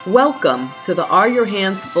Welcome to the Are Your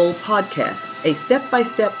Hands Full podcast, a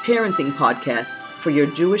step-by-step parenting podcast for your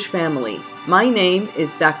Jewish family. My name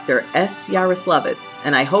is Dr. S. Yaroslavitz,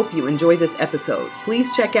 and I hope you enjoy this episode. Please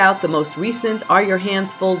check out the most recent Are Your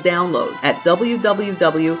Hands Full download at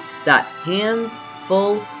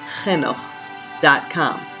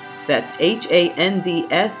www.handsfullchinuch.com. That's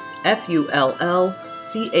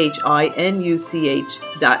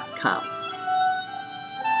HANDSFULLCHINUCH.com.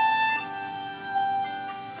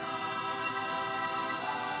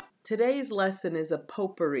 Today's lesson is a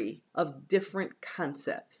potpourri of different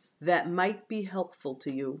concepts that might be helpful to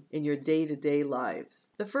you in your day-to-day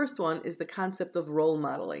lives. The first one is the concept of role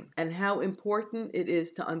modeling and how important it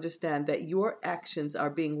is to understand that your actions are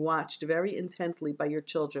being watched very intently by your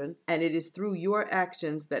children, and it is through your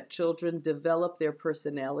actions that children develop their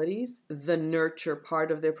personalities, the nurture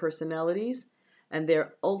part of their personalities, and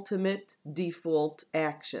their ultimate default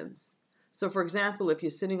actions. So, for example, if you're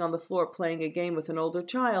sitting on the floor playing a game with an older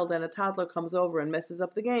child and a toddler comes over and messes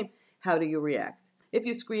up the game, how do you react? If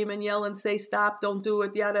you scream and yell and say, stop, don't do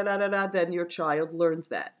it, yada, yada, yada, then your child learns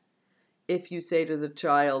that. If you say to the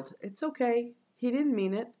child, it's okay, he didn't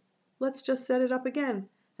mean it, let's just set it up again,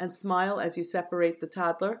 and smile as you separate the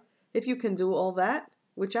toddler, if you can do all that,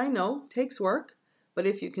 which I know takes work, but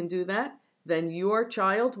if you can do that, then your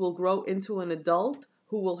child will grow into an adult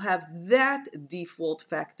who will have that default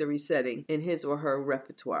factory setting in his or her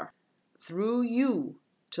repertoire. Through you,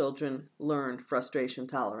 children learn frustration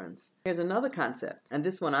tolerance. Here's another concept, and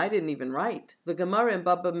this one I didn't even write. The Gemara in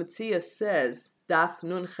Baba Metzia says, Daf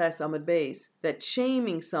Nun Ches Amud Beis, that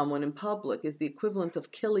shaming someone in public is the equivalent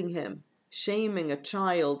of killing him. Shaming a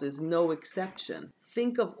child is no exception.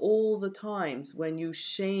 Think of all the times when you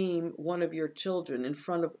shame one of your children in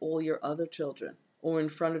front of all your other children, or in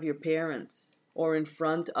front of your parents, or in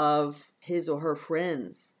front of his or her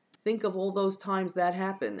friends. Think of all those times that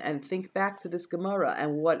happen and think back to this Gemara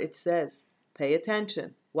and what it says. Pay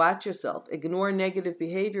attention. Watch yourself. Ignore negative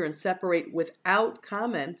behavior and separate without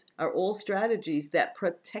comment are all strategies that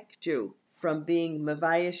protect you from being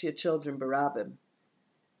mevayish your children barabim.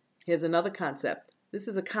 Here's another concept. This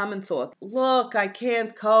is a common thought. Look, I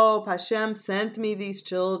can't cope. Hashem sent me these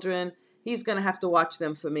children. He's going to have to watch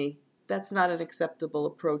them for me. That's not an acceptable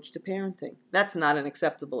approach to parenting. That's not an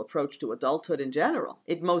acceptable approach to adulthood in general.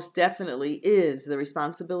 It most definitely is the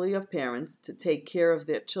responsibility of parents to take care of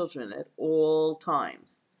their children at all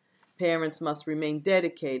times. Parents must remain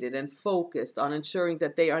dedicated and focused on ensuring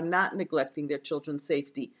that they are not neglecting their children's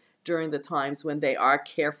safety during the times when they are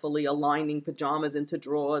carefully aligning pajamas into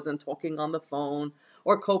drawers and talking on the phone,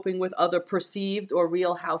 or coping with other perceived or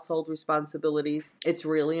real household responsibilities. It's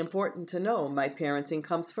really important to know my parenting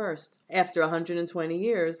comes first. After 120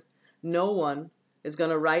 years, no one is going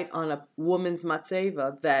to write on a woman's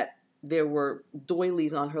matzeva that there were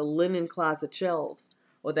doilies on her linen closet shelves,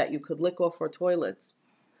 or that you could lick off her toilets,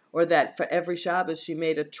 or that for every Shabbos she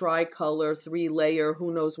made a tricolor, 3-layer,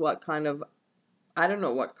 who knows what kind of, I don't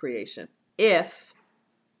know what creation. If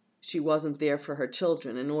she wasn't there for her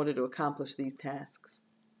children in order to accomplish these tasks.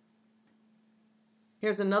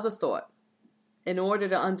 Here's another thought. In order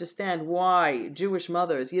to understand why Jewish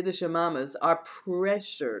mothers, Yiddish mamas, are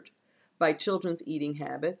pressured by children's eating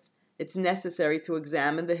habits, it's necessary to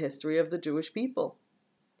examine the history of the Jewish people.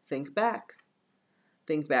 Think back.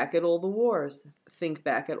 Think back at all the wars. Think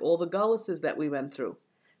back at all the gulluses that we went through.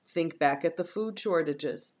 Think back at the food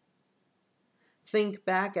shortages. Think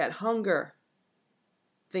back at hunger.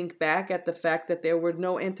 Think back at the fact that there were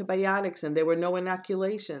no antibiotics and there were no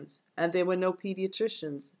inoculations and there were no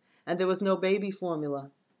pediatricians and there was no baby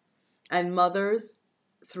formula. And mothers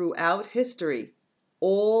throughout history,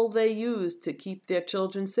 all they used to keep their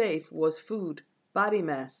children safe was food, body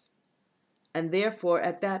mass. And therefore,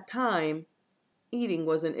 at that time, eating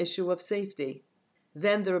was an issue of safety.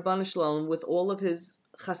 Then the Rabban Shalom, with all of his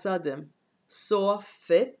chasadim, saw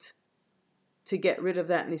fit to get rid of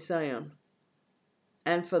that nisayon.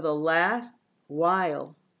 And for the last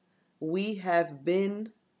while, we have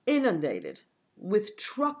been inundated with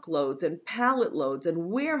truckloads and pallet loads and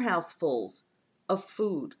warehouse fulls of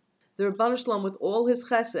food. The Rabban Shalom, with all his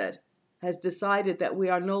chesed, has decided that we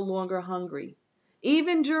are no longer hungry.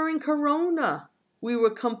 Even during Corona, we were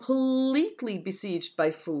completely besieged by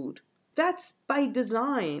food. That's by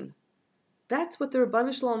design. That's what the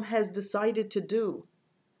Rabban Shalom has decided to do.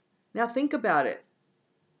 Now think about it.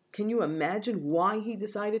 Can you imagine why he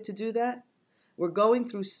decided to do that? We're going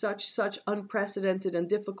through such unprecedented and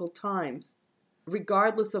difficult times.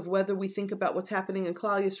 Regardless of whether we think about what's happening in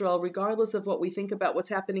Klal Yisrael, regardless of what we think about what's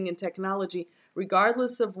happening in technology,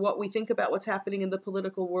 regardless of what we think about what's happening in the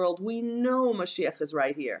political world, we know Mashiach is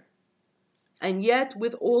right here. And yet,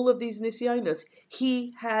 with all of these nisyonos,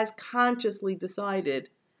 he has consciously decided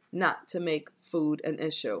not to make food an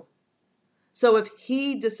issue. So if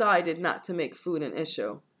he decided not to make food an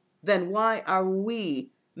issue, then why are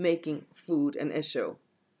we making food an issue?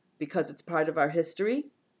 Because it's part of our history?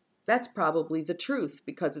 That's probably the truth,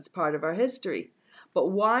 because it's part of our history. But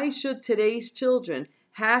why should today's children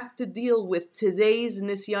have to deal with today's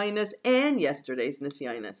nisyonos and yesterday's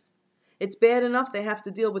nisyonos? It's bad enough they have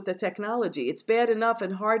to deal with the technology. It's bad enough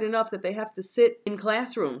and hard enough that they have to sit in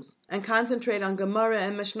classrooms and concentrate on Gemara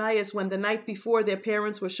and Mishnayos when the night before their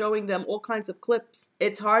parents were showing them all kinds of clips.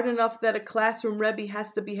 It's hard enough that a classroom Rebbe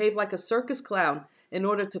has to behave like a circus clown in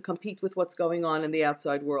order to compete with what's going on in the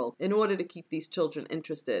outside world, in order to keep these children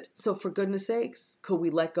interested. So for goodness sakes, could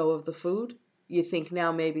we let go of the food? You think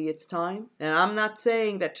now maybe it's time? And I'm not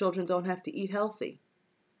saying that children don't have to eat healthy.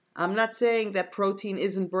 I'm not saying that protein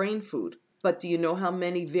isn't brain food, but do you know how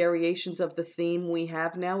many variations of the theme we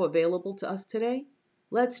have now available to us today?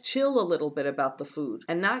 Let's chill a little bit about the food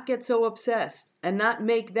and not get so obsessed and not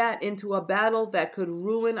make that into a battle that could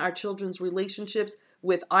ruin our children's relationships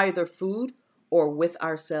with either food or with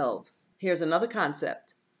ourselves. Here's another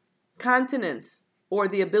concept. Continence, or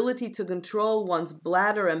the ability to control one's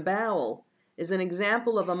bladder and bowel, is an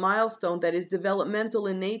example of a milestone that is developmental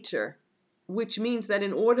in nature, which means that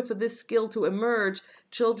in order for this skill to emerge,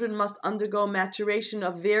 children must undergo maturation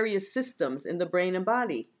of various systems in the brain and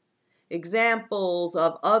body. Examples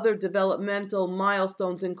of other developmental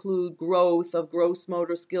milestones include growth of gross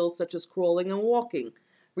motor skills such as crawling and walking,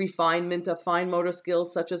 refinement of fine motor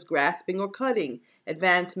skills such as grasping or cutting,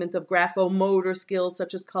 advancement of graphomotor skills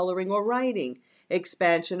such as coloring or writing,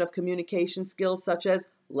 expansion of communication skills such as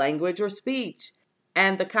language or speech,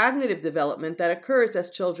 and the cognitive development that occurs as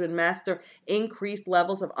children master increased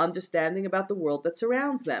levels of understanding about the world that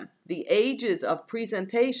surrounds them. The ages of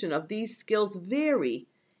presentation of these skills vary,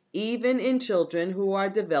 even in children who are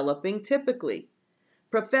developing typically.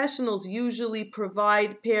 Professionals usually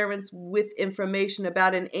provide parents with information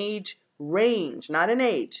about an age range, not an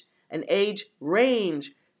age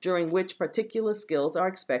range during which particular skills are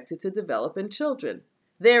expected to develop in children.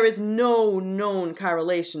 There is no known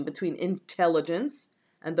correlation between intelligence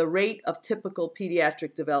and the rate of typical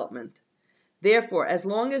pediatric development. Therefore, as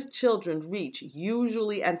long as children reach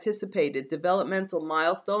usually anticipated developmental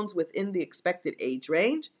milestones within the expected age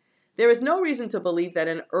range, there is no reason to believe that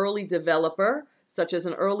an early developer, such as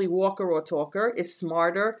an early walker or talker, is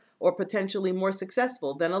smarter or potentially more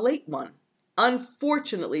successful than a late one.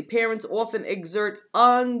 Unfortunately, parents often exert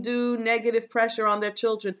undue negative pressure on their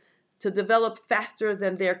children to develop faster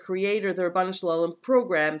than their creator, the Ribono Shel Olam,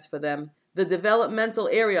 programmed for them. The developmental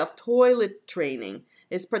area of toilet training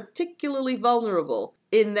is particularly vulnerable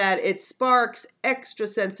in that it sparks extra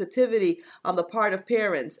sensitivity on the part of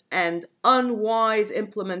parents, and unwise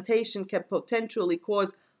implementation can potentially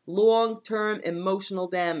cause long-term emotional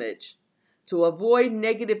damage. To avoid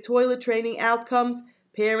negative toilet training outcomes,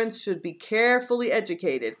 parents should be carefully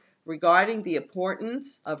educated regarding the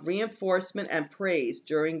importance of reinforcement and praise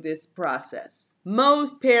during this process.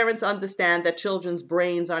 Most parents understand that children's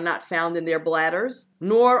brains are not found in their bladders,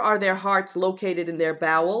 nor are their hearts located in their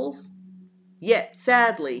bowels. Yet,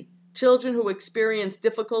 sadly, children who experience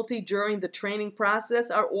difficulty during the training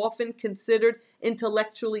process are often considered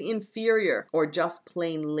intellectually inferior or just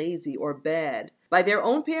plain lazy or bad by their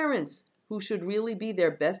own parents, who should really be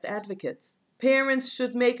their best advocates. Parents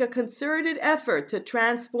should make a concerted effort to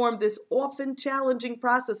transform this often challenging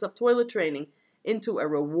process of toilet training into a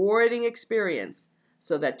rewarding experience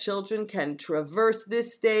so that children can traverse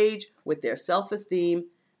this stage with their self-esteem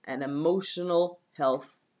and emotional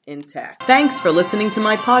health intact. Thanks for listening to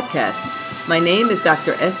my podcast. My name is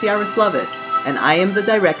Dr. S. Yaroslavitz, and I am the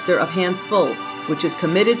director of Hands Full, which is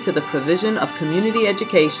committed to the provision of community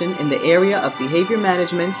education in the area of behavior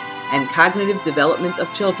management and cognitive development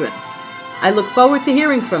of children. I look forward to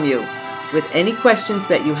hearing from you with any questions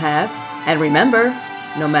that you have. And remember,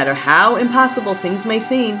 no matter how impossible things may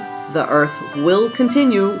seem, the earth will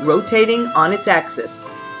continue rotating on its axis.